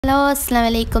Hello അസ്സലാമു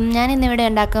അലൈക്കും. ഞാൻ ഇന്നിവിടെ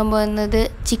ഉണ്ടാക്കാൻ പോകുന്നത്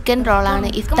ചിക്കൻ റോളാണ്.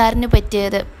 ഇഫ്താറിന്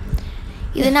പറ്റിയത്.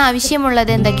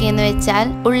 ഇതിനാവശ്യമുള്ളത് എന്തൊക്കെയെന്ന് വെച്ചാൽ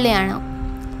ഉള്ളിയാണ്.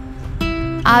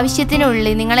 ആവശ്യത്തിന്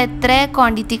ഉള്ളി, നിങ്ങൾ എത്ര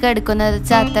ക്വാണ്ടിറ്റിക്ക് എടുക്കുന്നത്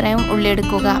വെച്ചാൽ അത്രയും ഉള്ളി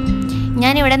എടുക്കുക.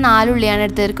 ഞാനിവിടെ 4 ഉള്ളിയാണ്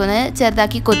എടുത്തിരിക്കുന്നത്,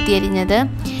 ചെറുതാക്കി കൊത്തിയരിഞ്ഞത്.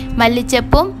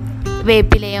 മല്ലിച്ചപ്പും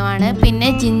വേപ്പിലയുമാണ്.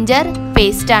 പിന്നെ ജിഞ്ചർ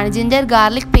പേസ്റ്റാണ്, ജിഞ്ചർ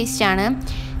ഗാർലിക് പേസ്റ്റാണ്.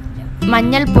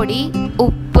 മഞ്ഞൾപ്പൊടി,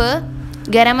 ഉപ്പ്,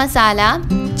 ഗരം മസാല,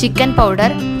 ചിക്കൻ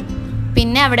പൗഡർ,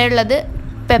 പിന്നെ അവിടെ ഉള്ളത്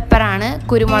പെപ്പറാണ്,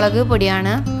 കുരുമുളക്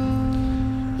പൊടിയാണ്.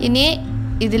 ഇനി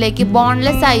ഇതിലേക്ക്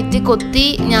ബോൺലെസ് ആയിട്ട് കൊത്തി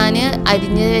ഞാൻ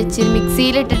അരിഞ്ഞ് വെച്ച്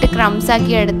മിക്സിയിലിട്ടിട്ട് ക്രംസ്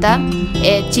ആക്കി എടുത്ത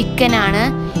ചിക്കനാണ്.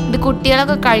 ഇത്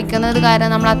കുട്ടികളൊക്കെ കഴിക്കുന്നത് കാരണം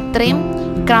നമ്മൾ അത്രയും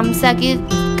ക്രംസ് ആക്കി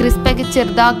ക്രിസ്പാക്കി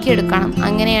ചെറുതാക്കി എടുക്കണം.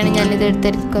 അങ്ങനെയാണ് ഞാനിത്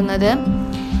എടുത്തിരിക്കുന്നത്.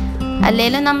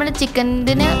 അല്ലെങ്കിലും നമ്മൾ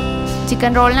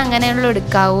ചിക്കൻ റോളിന് അങ്ങനെയുള്ള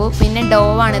എടുക്കാവൂ. പിന്നെ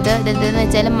ഡോവാണിത്. ഇതെന്തെന്ന്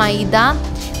വെച്ചാൽ മൈദ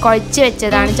കുഴച്ച്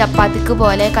വെച്ചതാണ്, ചപ്പാത്തിക്ക്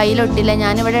പോലെ. കയ്യിലൊട്ടില്ല.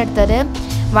 ഞാനിവിടെ എടുത്തത്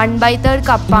 1/3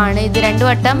 കപ്പാണ്. ഇത് 2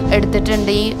 വട്ടം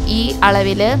എടുത്തിട്ടുണ്ട്. ഈ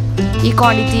അളവിൽ, ഈ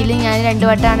ക്വാണ്ടിറ്റിയിൽ ഞാൻ 2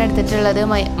 വട്ടമാണ് എടുത്തിട്ടുള്ളത്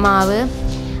മാവ്.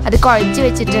 അത് കുഴച്ച്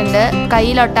വെച്ചിട്ടുണ്ട്.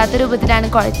 കയ്യിലൊട്ടാത്ത രൂപത്തിലാണ്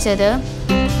കുഴച്ചത്.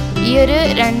 ഈ ഒരു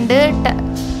 2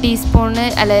 ടീസ്പൂണ്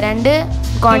അല്ല 2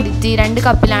 ക്വാണ്ടിറ്റി 2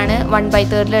 കപ്പിലാണ്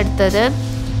 1/3 എടുത്തത്.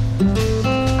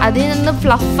 അതിനൊന്ന്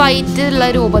ഫ്ലഫായിട്ടുള്ള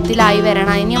രൂപത്തിലായി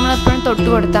വരണം. ഇനി നമ്മളെപ്പോഴും തൊട്ട്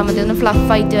കൊടുത്താൽ മതി, ഒന്ന്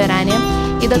ഫ്ലഫായിട്ട് വരാൻ.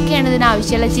 ഇതൊക്കെയാണ്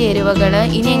ഇതിനാവശ്യമുള്ള ചേരുവകൾ.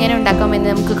 ഇനി എങ്ങനെ ഉണ്ടാക്കാമെന്ന്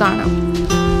നമുക്ക് കാണാം.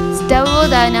 സ്റ്റവ്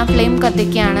ഞാൻ ഫ്ലെയിം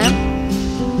കത്തിക്കുകയാണ്.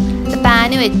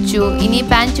 പാന് വെച്ചു. ഇനി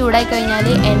പാൻ ചൂടായി കഴിഞ്ഞാൽ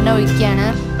എണ്ണ ഒഴിക്കുകയാണ്.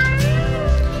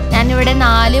 ഞാനിവിടെ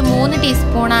 3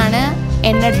 ടീസ്പൂണാണ്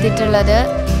എണ്ണ എടുത്തിട്ടുള്ളത്.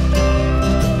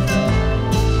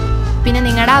 പിന്നെ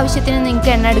നിങ്ങളുടെ ആവശ്യത്തിന്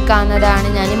നിങ്ങൾക്ക് എണ്ണ എടുക്കാവുന്നതാണ്.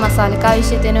 ഞാൻ ഈ മസാലക്ക്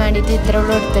ആവശ്യത്തിന് വേണ്ടിയിട്ട് ഇത്ര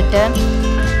ഉള്ളൂ എടുത്തിട്ട്.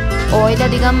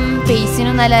 ഓയിലധികം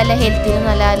ഫേസിനും നല്ലതല്ല, ഹെൽത്തിനും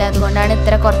നല്ലതല്ല, അതുകൊണ്ടാണ്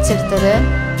ഇത്ര കുറച്ചെടുത്തത്.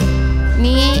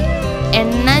 ഇനി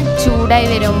എണ്ണ ചൂടായി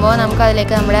വരുമ്പോൾ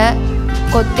നമുക്കതിലേക്ക് നമ്മുടെ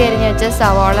കൊത്തി അരിഞ്ഞ് വെച്ച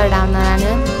സവാള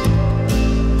ഇടാവുന്നതാണ്.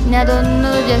 ഇനി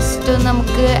അതൊന്ന് ജസ്റ്റ്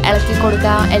നമുക്ക് ഇളക്കി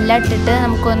കൊടുക്കാം. എല്ലാം ഇട്ടിട്ട്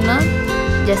നമുക്കൊന്ന്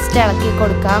ജസ്റ്റ് ഇളക്കി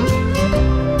കൊടുക്കാം.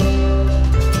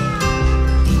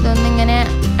 ഇതൊന്നിങ്ങനെ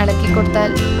ഇളക്കി കൊടുത്താൽ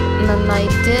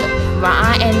നന്നായിട്ട് ആ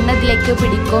എണ്ണ ഇതിലേക്ക്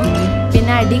പിടിക്കും.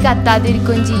 പിന്നെ അടി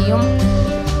കത്താതിരിക്കുകയും ചെയ്യും,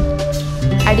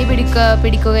 അടി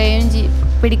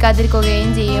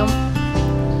പിടിക്കാതിരിക്കുകയും ചെയ്യും.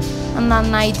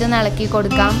 നന്നായിട്ട് ഇളക്കി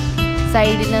കൊടുക്കാം.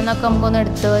 സൈഡിൽ നിന്നൊക്കെ നമുക്കൊന്ന്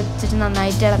എടുത്ത് വെച്ചിട്ട്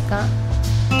നന്നായിട്ട് ഇളക്കാം.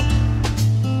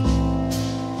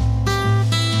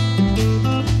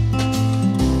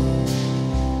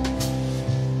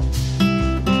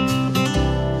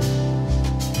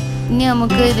 ഇനി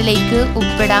നമുക്ക് ഇതിലേക്ക്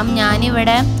ഉപ്പിടാം.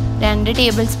 ഞാനിവിടെ 2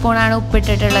 ടേബിൾ സ്പൂണാണ്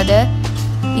ഉപ്പിട്ടിട്ടുള്ളത്.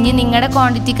 ഇനി നിങ്ങളുടെ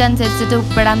ക്വാണ്ടിറ്റിക്ക് അനുസരിച്ചിട്ട്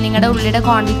ഉപ്പിടാം. നിങ്ങളുടെ ഉള്ളിയുടെ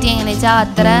ക്വാണ്ടിറ്റി എങ്ങനെയാ വെച്ചാൽ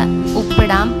അത്ര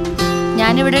ഉപ്പിടാം.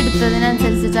 ഞാനിവിടെ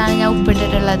എടുത്തതിനനുസരിച്ചിട്ടാണ് ഞാൻ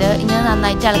ഉപ്പിട്ടിട്ടുള്ളത്. ഇനി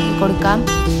നന്നായിട്ട് ഇളക്കി കൊടുക്കാം.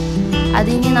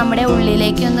 അതിനി നമ്മുടെ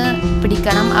ഉള്ളിലേക്ക് ഒന്ന്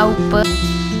പിടിക്കണം ആ ഉപ്പ്.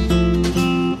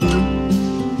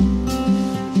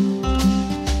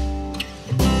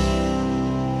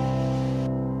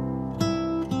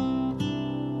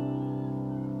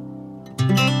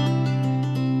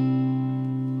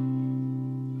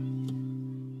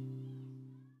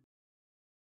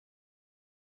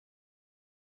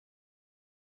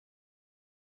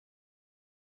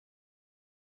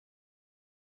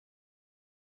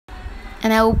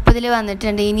 അങ്ങനെ ഉപ്പതിൽ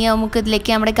വന്നിട്ടുണ്ട്. ഇനി നമുക്ക്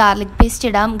ഇതിലേക്ക് നമ്മുടെ ഗാർലിക് പേസ്റ്റ്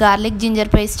ഇടാം. Garlic ginger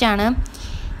പേസ്റ്റാണ്.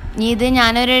 ഇനി ഇത്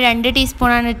ഞാനൊരു 2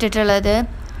 ടീസ്പൂണാണ് ഇട്ടിട്ടുള്ളത്.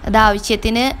 അത്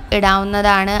ആവശ്യത്തിന്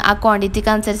ഇടാവുന്നതാണ്, ആ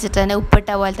ക്വാണ്ടിറ്റിക്ക് അനുസരിച്ചിട്ട് തന്നെ, ഉപ്പിട്ട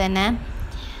പോലെ തന്നെ.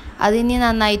 അതിനി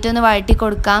നന്നായിട്ടൊന്ന് വഴറ്റി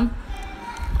കൊടുക്കാം.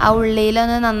 ആ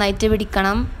ഉള്ളിയിലൊന്ന് നന്നായിട്ട്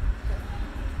പിടിക്കണം.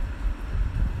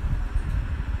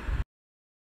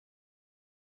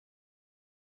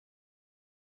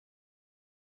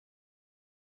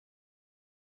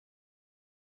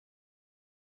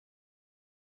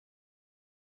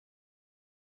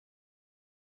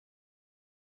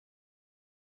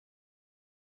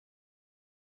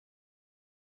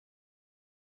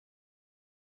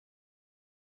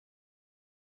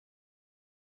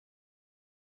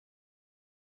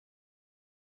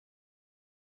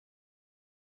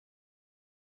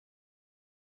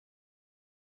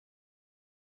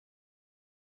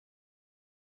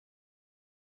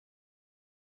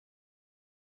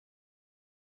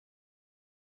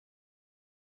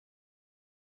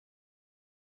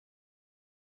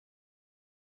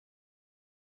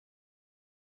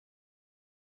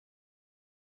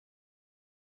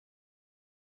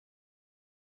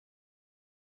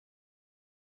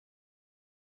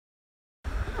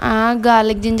 ആ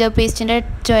ഗാർലിക് ജിഞ്ചർ പേസ്റ്റിൻ്റെ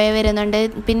ചൊയ വരുന്നുണ്ട്.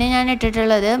 പിന്നെ ഞാൻ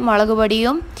ഇട്ടിട്ടുള്ളത് മുളക്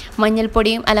പൊടിയും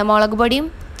മുളക് പൊടിയും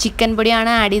ചിക്കൻ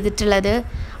പൊടിയാണ് ആഡ് ചെയ്തിട്ടുള്ളത്.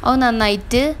 അത്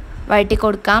നന്നായിട്ട് വഴറ്റി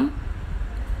കൊടുക്കാം.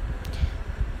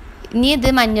 ഇനി ഇത്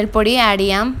മഞ്ഞൾപ്പൊടി ആഡ്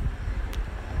ചെയ്യാം.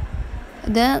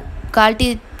 ഇത്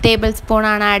 1/4 ടേബിൾ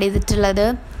സ്പൂണാണ് ആഡ് ചെയ്തിട്ടുള്ളത്.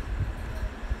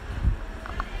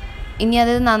 ഇനി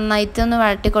അത് നന്നായിട്ടൊന്ന്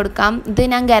വഴറ്റി കൊടുക്കാം. ഇത്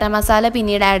ഞാൻ ഗരം മസാല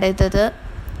പിന്നീട് ആഡ് ചെയ്തത്.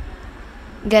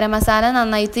 ഗരം മസാല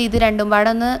നന്നായിട്ട് ഇത് രണ്ടും പാടെ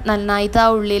ഒന്ന് നന്നായിട്ട് ആ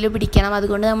ഉള്ളിൽ പിടിക്കണം.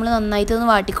 അതുകൊണ്ട് നമ്മൾ നന്നായിട്ടൊന്ന്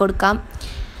വാട്ടി കൊടുക്കാം.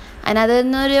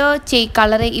 അതിനകത്തുനിന്നൊരു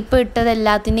കളർ ഇപ്പോൾ ഇട്ടത്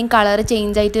എല്ലാത്തിൻ്റെയും കളർ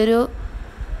ചേഞ്ച് ആയിട്ടൊരു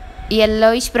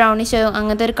യെല്ലോയിഷ് ബ്രൗണിഷ്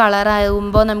അങ്ങനത്തെ ഒരു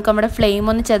കളറാകുമ്പോൾ നമുക്ക് നമ്മുടെ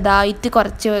ഫ്ലെയിം ഒന്ന് ചെറുതായിട്ട്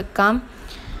കുറച്ച് വെക്കാം.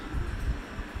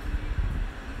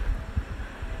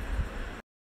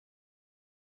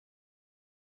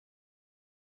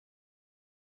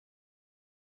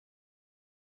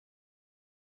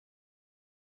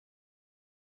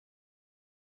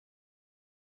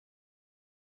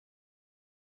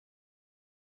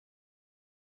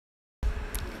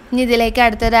 ഇനി ഇതിലേക്ക്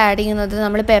അടുത്തത് ആഡ് ചെയ്യുന്നത്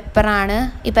നമ്മൾ പെപ്പറാണ്.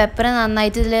 ഈ പെപ്പർ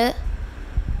നന്നായിട്ട് ഇതിൽ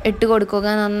ഇട്ട് കൊടുക്കുക,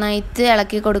 നന്നായിട്ട്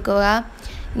ഇളക്കി കൊടുക്കുക.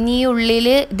 ഇനി ഈ ഉള്ളിൽ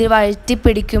ഇത് വഴറ്റി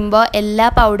പിടിക്കുമ്പോൾ എല്ലാ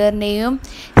പൗഡറിൻ്റെയും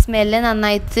സ്മെല്ല്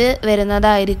നന്നായിട്ട്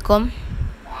വരുന്നതായിരിക്കും.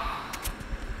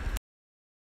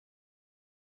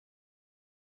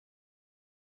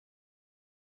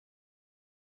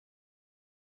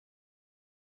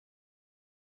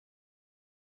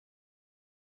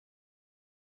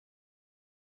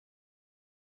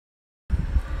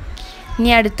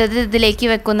 ഇനി അടുത്തത് ഇതിലേക്ക്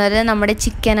വെക്കുന്നത് നമ്മുടെ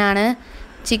ചിക്കനാണ്.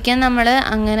 ചിക്കൻ നമ്മൾ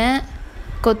അങ്ങനെ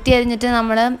കൊത്തി അരിഞ്ഞിട്ട്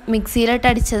നമ്മൾ മിക്സിയിലിട്ട്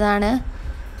അടിച്ചതാണ്.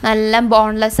 നല്ല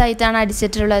ബോൺലെസ് ആയിട്ടാണ്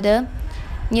അടിച്ചിട്ടുള്ളത്.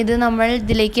 ഇനി ഇത് നമ്മൾ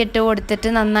ഇതിലേക്ക് ഇട്ട്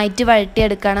കൊടുത്തിട്ട് നന്നായിട്ട്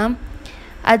വഴറ്റിയെടുക്കണം.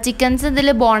 ആ ചിക്കൻസ് ഇതിൽ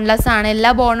ബോൺലെസ് ആണ്,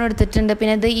 എല്ലാ ബോണും എടുത്തിട്ടുണ്ട്.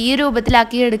 പിന്നെ ഇത് ഈ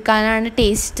രൂപത്തിലാക്കി എടുക്കാനാണ്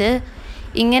ടേസ്റ്റ്.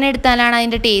 ഇങ്ങനെ എടുത്താലാണ്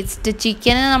അതിൻ്റെ ടേസ്റ്റ്.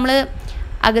 ചിക്കന് നമ്മൾ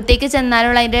അകത്തേക്ക്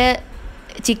ചെന്നാലുള്ള അതിൻ്റെ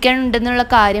ചിക്കൻ ഉണ്ടെന്നുള്ള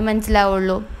കാര്യം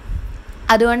മനസ്സിലാവുള്ളൂ.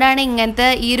 അതുകൊണ്ടാണ് ഇങ്ങനത്തെ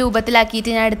ഈ രൂപത്തിലാക്കിയിട്ട്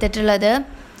ഞാൻ എടുത്തിട്ടുള്ളത്.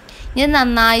 ഇനി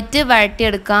നന്നായിട്ട്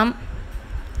വഴറ്റിയെടുക്കാം.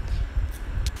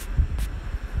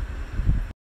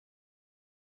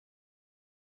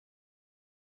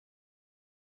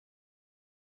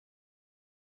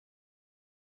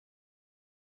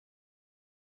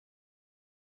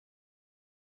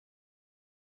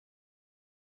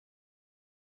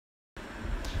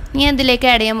 ഇനി അതിലേക്ക്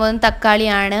ആഡ് ചെയ്യാൻ പോകുന്നത്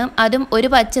തക്കാളിയാണ്. അതും ഒരു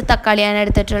പച്ച തക്കാളിയാണ്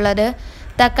എടുത്തിട്ടുള്ളത്.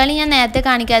 തക്കാളി ഞാൻ നേരത്തെ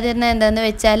കാണിക്കാതിരുന്നത് എന്താണെന്ന്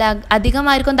വെച്ചാൽ അധികം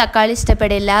ആർക്കും തക്കാളി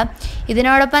ഇഷ്ടപ്പെടില്ല.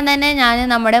 ഇതിനോടൊപ്പം തന്നെ ഞാൻ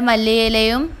നമ്മുടെ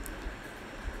മല്ലിയിലയും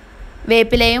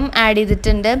വേപ്പിലയും ആഡ്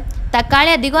ചെയ്തിട്ടുണ്ട്.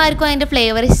 തക്കാളി അധികം ആർക്കും അതിൻ്റെ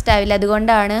ഫ്ലേവർ ഇഷ്ടമാവില്ല,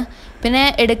 അതുകൊണ്ടാണ്. പിന്നെ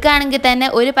എടുക്കുകയാണെങ്കിൽ തന്നെ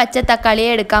ഒരു പച്ച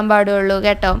തക്കാളിയെ എടുക്കാൻ പാടുള്ളൂ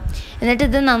കേട്ടോ. എന്നിട്ട്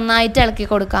ഇത് നന്നായിട്ട് ഇളക്കി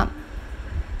കൊടുക്കാം.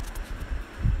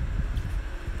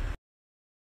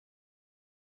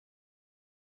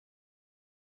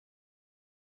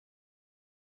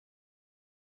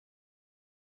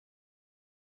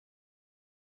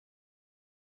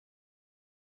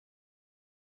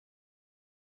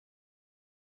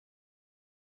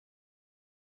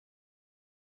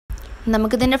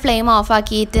 നമുക്കിതിൻ്റെ ഫ്ലെയിം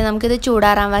ഓഫാക്കിയിട്ട് നമുക്കിത്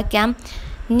ചൂടാറാൻ വയ്ക്കാം.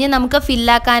 ഇനി നമുക്ക്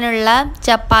ഫില്ലാക്കാനുള്ള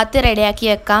ചപ്പാത്തി റെഡിയാക്കി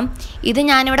വെക്കാം. ഇത്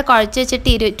ഞാനിവിടെ കുഴച്ച്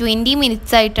വെച്ചിട്ട് 20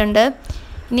 മിനിറ്റ്സ് ആയിട്ടുണ്ട്.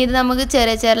 ഇനി ഇത് നമുക്ക്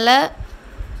ചെറിയ ചെറിയ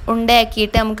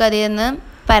ഉണ്ടയാക്കിയിട്ട് നമുക്കതിൽ നിന്ന്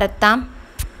പരത്താം.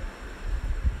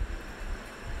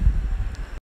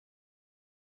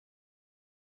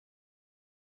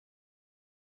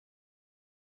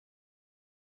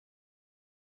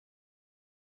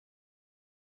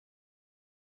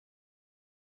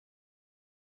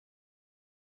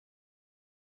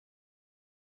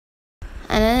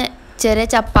 അങ്ങനെ ചെറിയ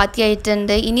ചപ്പാത്തി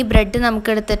ആയിട്ടുണ്ട്. ഇനി ബ്രെഡ് നമുക്ക്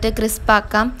എടുത്തിട്ട്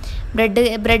ക്രിസ്പാക്കാം.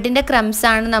 ബ്രെഡിൻ്റെ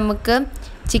ക്രംസാണ് നമുക്ക്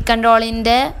ചിക്കൻ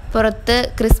റോളിൻ്റെ പുറത്ത്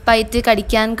ക്രിസ്പായിട്ട്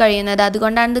കടിക്കാൻ കഴിയുന്നത്.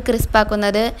 അതുകൊണ്ടാണ് ഇത്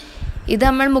ക്രിസ്പാക്കുന്നത്. ഇത്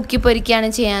നമ്മൾ മുക്കി പൊരിക്കുകയാണ്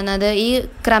ചെയ്യുന്നത്. ഈ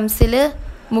ക്രംസിൽ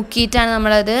മുക്കിയിട്ടാണ്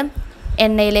നമ്മളത്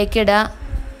എണ്ണയിലേക്ക് ഇടുക.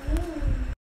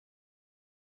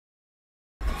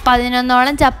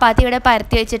 11ഓളം ചപ്പാത്തി ഇവിടെ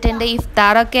പരത്തി വെച്ചിട്ടുണ്ട്.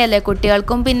 ഇഫ്താറൊക്കെ അല്ലേ,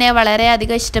 കുട്ടികൾക്കും പിന്നെ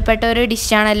വളരെയധികം ഇഷ്ടപ്പെട്ട ഒരു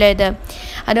ഡിഷാണല്ലോ ഇത്.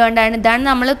 അതുകൊണ്ടാണ് ഇതാണ്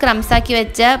നമ്മൾ ക്രംസാക്കി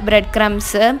വെച്ച ബ്രെഡ്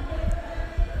ക്രംസ്.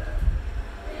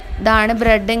 ഇതാണ്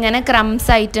ബ്രെഡ് ഇങ്ങനെ ക്രംസ്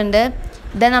ആയിട്ടുണ്ട്.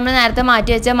 ഇത് നമ്മൾ നേരത്തെ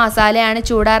മാറ്റി വെച്ച മസാലയാണ്,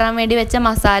 ചൂടാറാൻ വേണ്ടി വെച്ച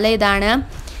മസാല ഇതാണ്.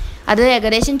 അത്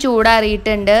ഏകദേശം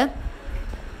ചൂടാറിയിട്ടുണ്ട്.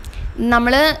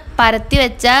 നമ്മൾ പരത്തി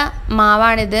വെച്ച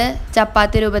മാവാണിത്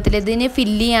ചപ്പാത്തി രൂപത്തിൽ. ഇതിന്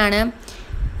ഫില്ലിയാണ്.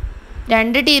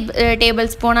 2 ടേബിൾ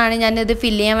സ്പൂണാണ് ഞാനിത്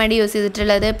ഫില്ല് ചെയ്യാൻ വേണ്ടി യൂസ്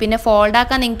ചെയ്തിട്ടുള്ളത്. പിന്നെ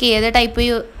ഫോൾഡാക്കാൻ നിങ്ങൾക്ക് ഏത് ടൈപ്പ്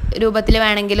രൂപത്തിൽ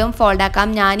വേണമെങ്കിലും ഫോൾഡാക്കാം.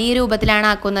 ഞാൻ ഈ രൂപത്തിലാണ്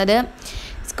ആക്കുന്നത്.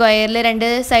 സ്ക്വയറിൽ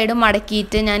 2 സൈഡും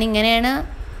മടക്കിയിട്ട് ഞാൻ ഇങ്ങനെയാണ്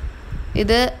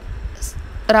ഇത്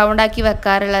റൗണ്ടാക്കി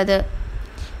വെക്കാറുള്ളത്.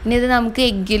 ഇനി ഇത് നമുക്ക്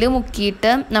എഗ്ഗിൽ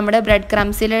മുക്കിയിട്ട് നമ്മുടെ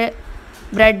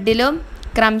ബ്രെഡിലും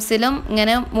ക്രംസിലും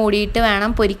ഇങ്ങനെ മൂടിയിട്ട്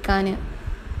വേണം പൊരിക്കാൻ.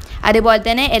 അതുപോലെ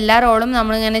തന്നെ എല്ലാ റോളും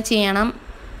നമ്മളിങ്ങനെ ചെയ്യണം.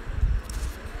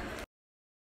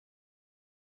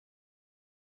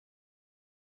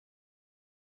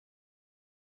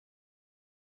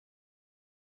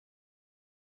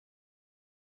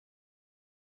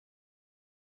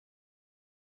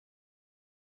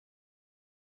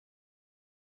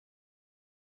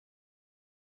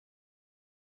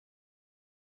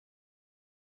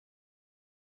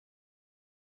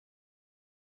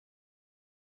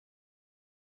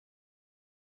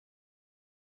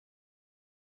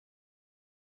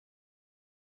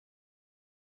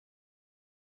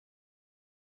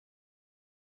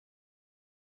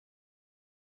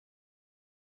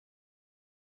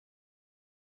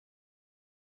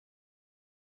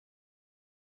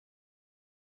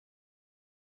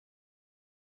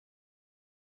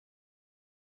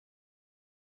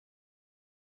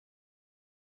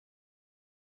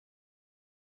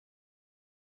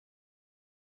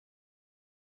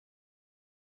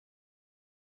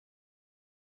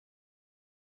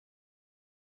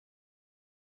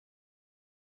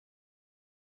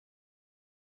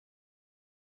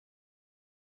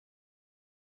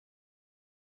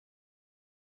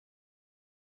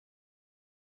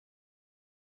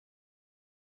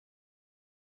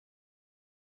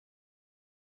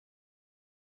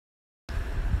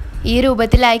 ഈ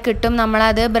രൂപത്തിലായി കിട്ടും.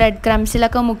 നമ്മളത് ബ്രെഡ്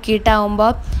ക്രംസിലൊക്കെ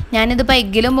മുക്കിയിട്ടാവുമ്പോൾ ഞാനിതിപ്പോൾ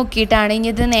എഗ്ഗിലും മുക്കിയിട്ടാണ്. ഇനി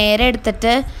ഇത് നേരെ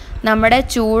എടുത്തിട്ട് നമ്മുടെ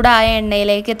ചൂടായ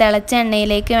എണ്ണയിലേക്ക്, തിളച്ച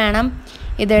എണ്ണയിലേക്ക് വേണം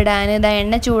ഇതിടാൻ. ഇത്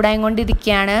എണ്ണ ചൂടായി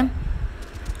കൊണ്ടിരിക്കുകയാണ്.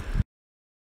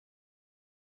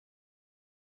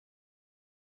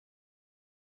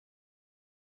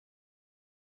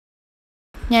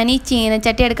 ഞാൻ ഈ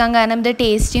ചീനച്ചട്ടി എടുക്കാൻ കാരണം ഇത്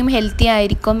ടേസ്റ്റിയും ഹെൽത്തി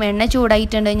ആയിരിക്കും. എണ്ണ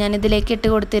ചൂടായിട്ടുണ്ട്, ഞാനിതിലേക്ക് ഇട്ട്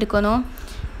കൊടുത്തിരിക്കുന്നു.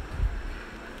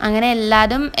 അങ്ങനെ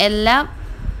എല്ലാ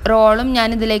റോളും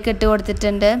ഞാനിതിലേക്ക് ഇട്ട്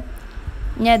കൊടുത്തിട്ടുണ്ട്.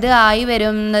 ഇനി അത് ആയി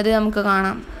വരുന്നത് നമുക്ക്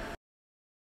കാണാം.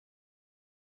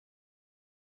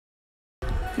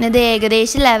 ഇത്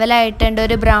ഏകദേശം ലെവലായിട്ടുണ്ട്,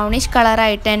 ഒരു ബ്രൗണിഷ്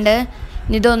കളറായിട്ടുണ്ട്.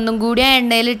 ഇതൊന്നും കൂടി ആ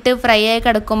എണ്ണയിലിട്ട് ഫ്രൈ ആയി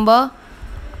കിടക്കുമ്പോൾ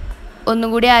ഒന്നും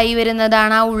കൂടി ആയി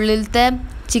വരുന്നതാണ്. ആ ഉള്ളിലത്തെ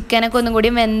ചിക്കനൊക്കെ ഒന്നും കൂടി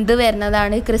വെന്ത്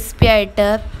വരുന്നതാണ്, ക്രിസ്പി ആയിട്ട്.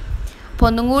 അപ്പോൾ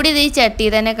ഒന്നും കൂടി ഇത് ഈ ചട്ടി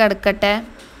തന്നെ കിടക്കട്ടെ.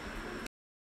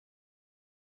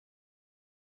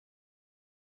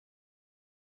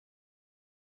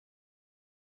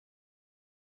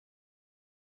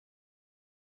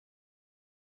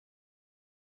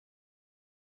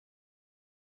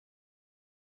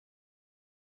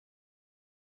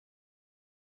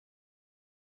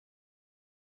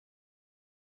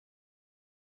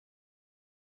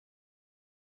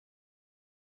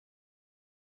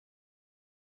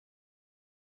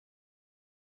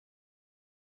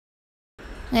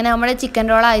 അങ്ങനെ നമ്മുടെ ചിക്കൻ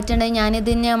റോൾ ആയിട്ടുണ്ട്.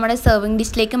 ഞാനിതിന് നമ്മുടെ സെർവിങ്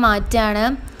ഡിഷിലേക്ക് മാറ്റുകയാണ്.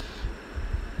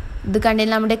 ഇത്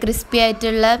കണ്ടില്ല, നമ്മുടെ ക്രിസ്പി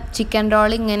ആയിട്ടുള്ള ചിക്കൻ റോൾ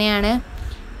ഇങ്ങനെയാണ്.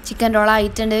 ചിക്കൻ റോൾ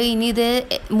ആയിട്ടുണ്ട്. ഇനി ഇത്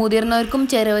മുതിർന്നവർക്കും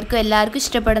ചെറിയവർക്കും എല്ലാവർക്കും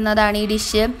ഇഷ്ടപ്പെടുന്നതാണ് ഈ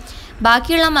ഡിഷ്.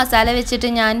 ബാക്കിയുള്ള മസാല വെച്ചിട്ട്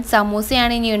ഞാൻ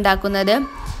സമൂസയാണ് ഇനി ഉണ്ടാക്കുന്നത്.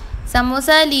 സമൂസ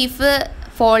ലീഫ്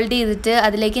ഫോൾഡ് ചെയ്തിട്ട്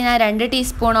അതിലേക്ക് ഞാൻ 2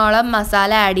 ടീസ്പൂണോളം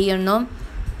മസാല ആഡ് ചെയ്യുന്നു.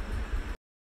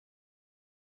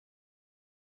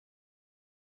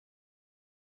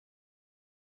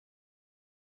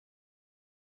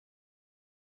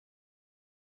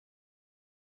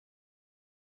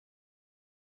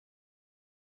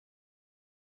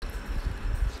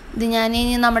 ഇത് ഞാൻ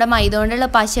ഇനി നമ്മുടെ മൈദ കൊണ്ടുള്ള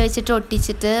പശ വെച്ചിട്ട്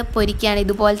ഒട്ടിച്ചിട്ട് പൊരിക്കുകയാണ്.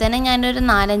 ഇതുപോലെ തന്നെ ഞാനൊരു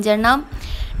 4-5 എണ്ണം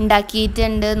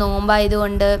ഉണ്ടാക്കിയിട്ടുണ്ട്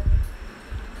നോമ്പായതുകൊണ്ട്.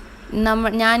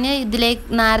 ഞാൻ ഇതിലേക്ക്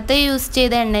നേരത്തെ യൂസ്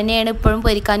ചെയ്ത എണ്ണ തന്നെയാണ് ഇപ്പോഴും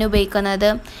പൊരിക്കാൻ ഉപയോഗിക്കുന്നത്.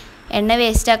 എണ്ണ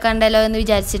വേസ്റ്റ് ആക്കണ്ടല്ലോ എന്ന്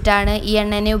വിചാരിച്ചിട്ടാണ് ഈ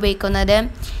എണ്ണ തന്നെ ഉപയോഗിക്കുന്നത്.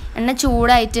 എണ്ണ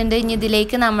ചൂടായിട്ടുണ്ട്. ഇനി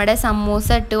ഇതിലേക്ക് നമ്മുടെ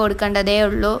സമൂസ ഇട്ട് കൊടുക്കേണ്ടതേ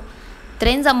ഉള്ളൂ.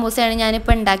 ഇത്രയും സമൂസയാണ്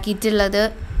ഞാനിപ്പോൾ ഉണ്ടാക്കിയിട്ടുള്ളത്.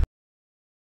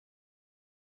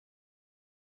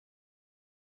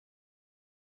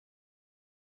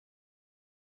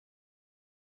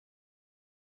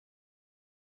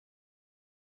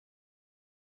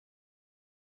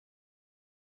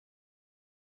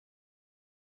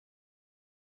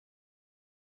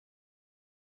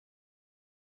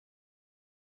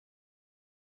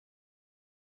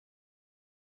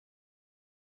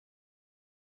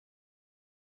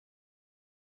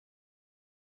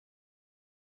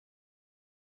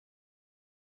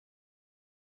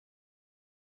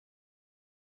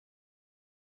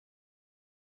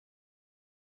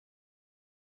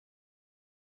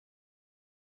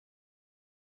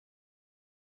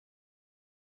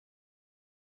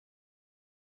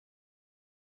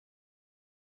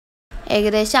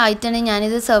 ഏകദേശം ആയിട്ടുണ്ട്.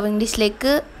 ഞാനിത് സെർവിങ്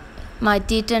ഡിഷിലേക്ക്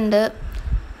മാറ്റിയിട്ടുണ്ട്.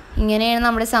 ഇങ്ങനെയാണ്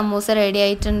നമ്മുടെ സമൂസ റെഡി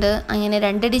ആയിട്ടുണ്ട്. അങ്ങനെ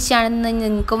 2 ഡിഷാണെന്ന്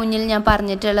നിങ്ങൾക്ക് മുന്നിൽ ഞാൻ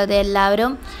പറഞ്ഞിട്ടുള്ളത്.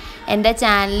 എല്ലാവരും എൻ്റെ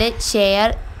channel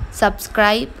share,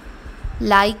 subscribe,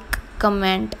 like,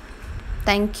 comment.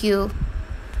 Thank you.